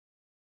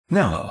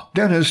Now,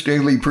 Dennis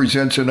Daly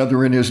presents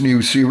another in his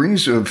new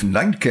series of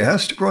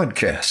NIGHTCAST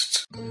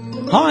broadcasts.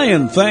 Hi,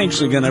 and thanks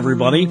again,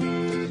 everybody.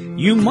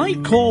 You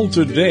might call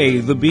today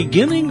the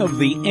beginning of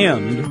the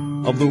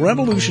end of the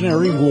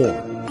Revolutionary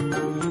War.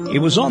 It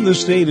was on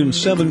this date in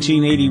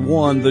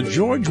 1781 that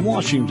George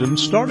Washington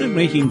started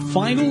making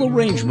final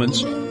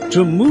arrangements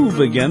to move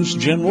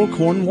against General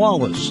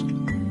Cornwallis.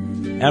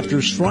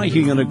 After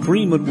striking an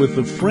agreement with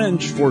the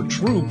French for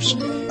troops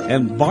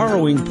and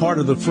borrowing part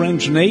of the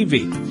French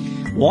Navy,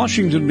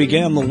 Washington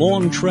began the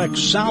long trek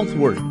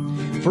southward,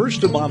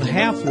 first about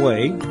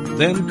halfway,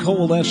 then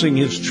coalescing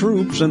his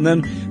troops, and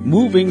then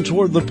moving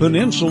toward the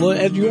peninsula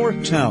at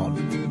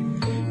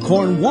Yorktown.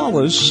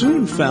 Cornwallis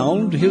soon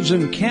found his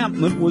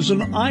encampment was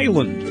an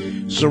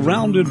island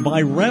surrounded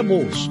by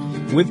rebels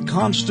with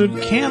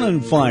constant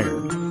cannon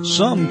fire,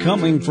 some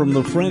coming from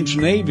the French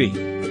Navy.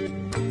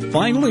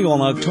 Finally, on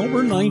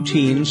October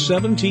 19,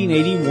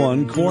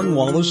 1781,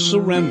 Cornwallis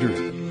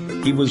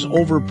surrendered. He was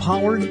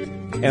overpowered,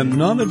 and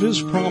none of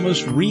his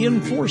promised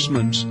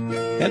reinforcements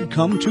had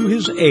come to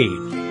his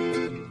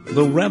aid.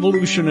 The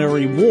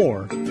Revolutionary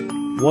War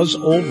was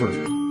over.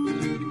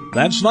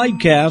 That's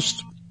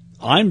NIGHTCAST.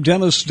 I'm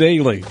Dennis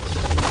Daly.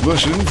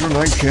 Listen for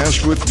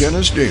NIGHTCAST with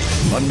Dennis Daly,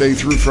 Monday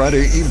through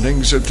Friday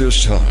evenings at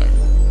this time.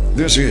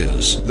 This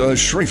is the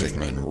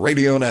Shrievikman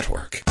Radio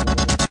Network.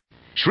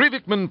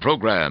 Shrievikman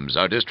programs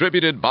are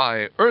distributed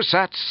by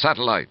Ersat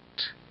Satellite.